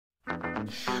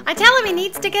I tell him he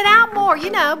needs to get out more, you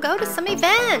know, go to some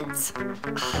events.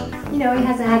 You know, he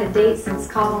hasn't had a date since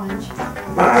college.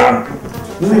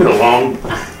 Leave it alone.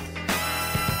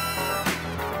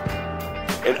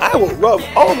 And I will rub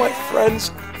all my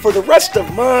friends for the rest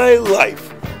of my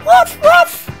life. Ruff,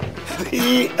 ruff.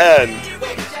 The end.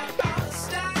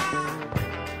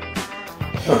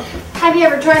 Have you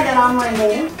ever tried that online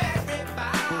dating?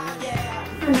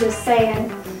 I'm just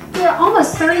saying. You're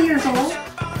almost 30 years old.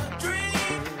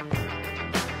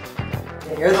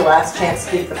 You're the last chance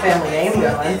to keep the family name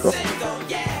going.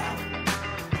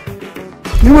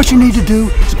 You know what you need to do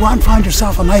is go out and find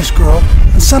yourself a nice girl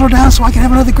and settle down so I can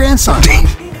have another grandson.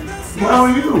 How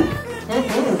are you?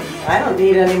 I don't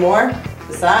need any more.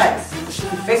 Besides,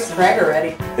 you fixed Craig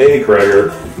already. Hey,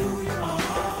 Craiger.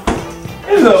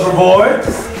 Hey, lover boy.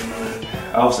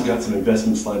 I also got some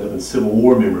investments lined up in Civil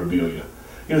War memorabilia.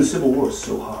 You know, the Civil War is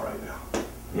so hot right now.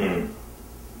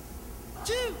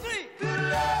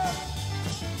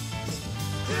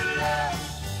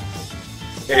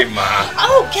 Hey, Ma.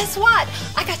 Oh, guess what?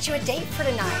 I got you a date for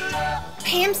tonight.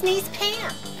 Pam's niece,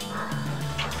 Pam.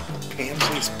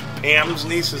 Pam's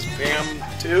niece is Pam,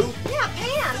 too? Yeah,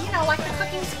 Pam. You know, like the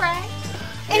cooking spray.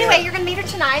 Anyway, you're going to meet her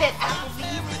tonight at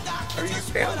Applebee's. Are you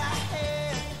Pam?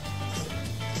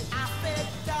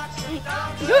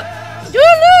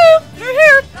 Hello, you're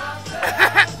here.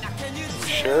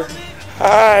 Sure.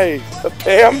 Hi,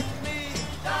 Pam.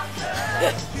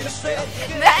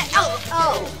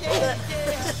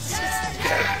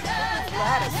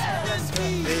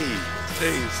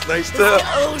 Hey, it's nice to...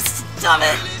 Oh, stop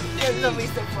it. Don't be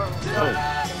so formal.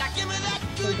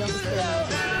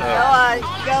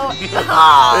 Go.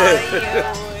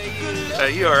 Are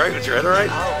you all right? Is your head all right?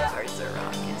 Oh, heart's a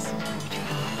rock.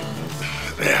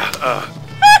 Yeah,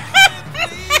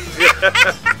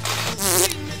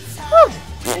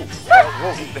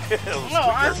 No,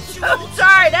 I'm so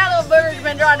sorry. That little booger's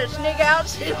been trying to sneak out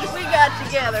since we got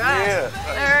together.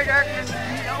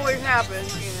 It always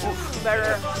happens, you know.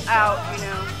 Better out, you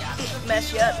know.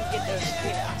 Mess you up and get those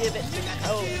divots in the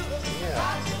toe.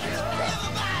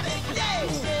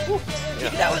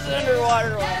 That was an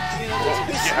underwater one. You know, those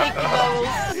sneaky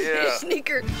bubbles. Yeah.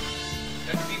 Sneaker.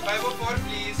 FB504,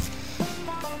 please.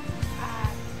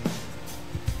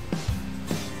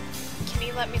 Can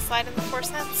you let me slide in the 4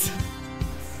 cents?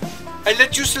 I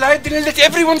let you slide, then I let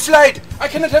everyone slide. I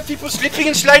cannot have people slipping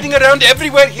and sliding around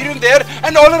everywhere, here and there,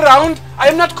 and all around. I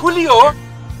am not Coolio.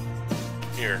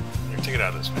 Here, take it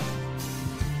out of this, man.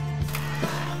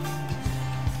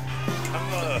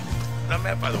 I'm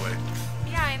Matt, by the way.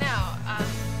 Yeah, I know.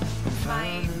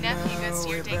 My nephew goes to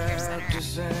your daycare center.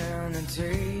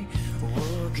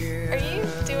 Are you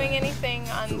doing anything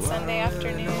on Sunday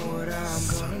afternoon?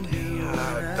 Sunday?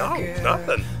 No,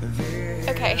 nothing.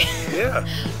 Okay. Yeah.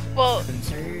 Well,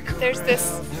 there's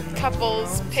this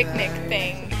couple's picnic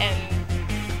thing, and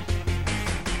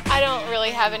I don't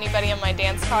really have anybody on my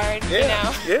dance card, you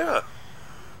know? Yeah.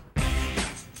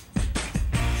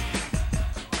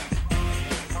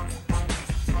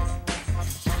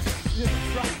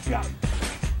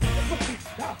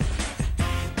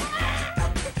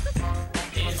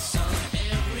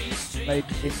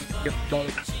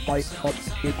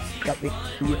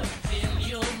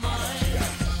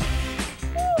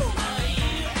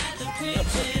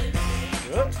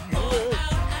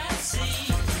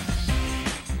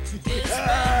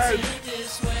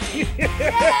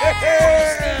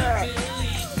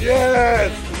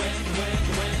 Yes!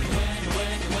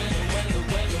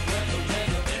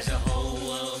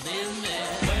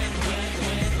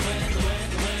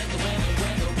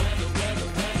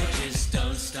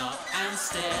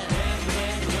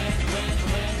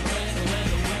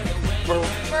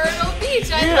 Myrtle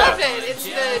Beach, I love it. It's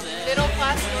the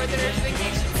middle-class northerners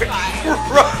vacation spot.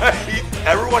 Right!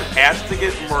 Everyone has to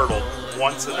get myrtled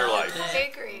once in their life.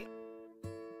 I agree.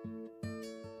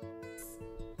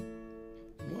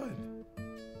 What?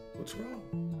 What's wrong?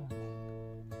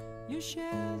 You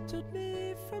sheltered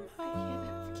me from harm. I can't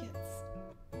have kids.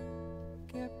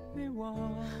 Kept me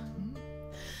warm.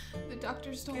 The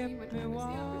doctors told me when I was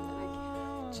younger that I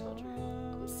can't have children.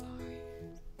 I'm sorry.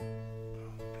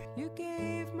 You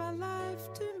gave my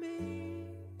life to me.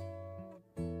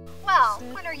 Well,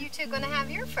 when are you two going to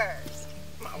have your first?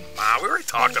 Ma, we already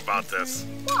talked about this.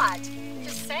 What? I'm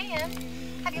just saying.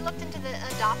 Have you looked into the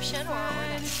adoption or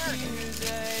that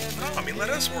surrogate? I mean, let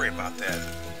us worry about that.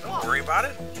 Don't worry about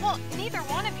it. Well, neither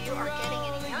one of you are getting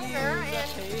any younger, and,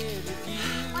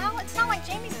 well, it's not like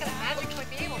Jamie's going to magically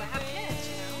be able to have kids,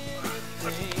 you know?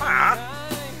 But, Ma,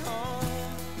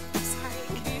 I'm sorry.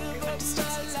 Everyone just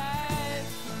doesn't.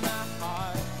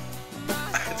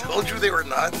 I told you they were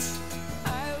nuts.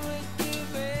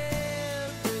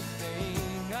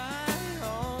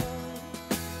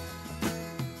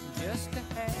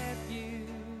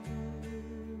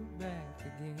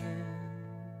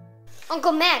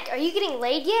 Uncle Mac, are you getting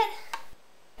laid yet?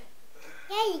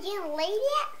 Yeah, you getting laid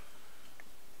yet?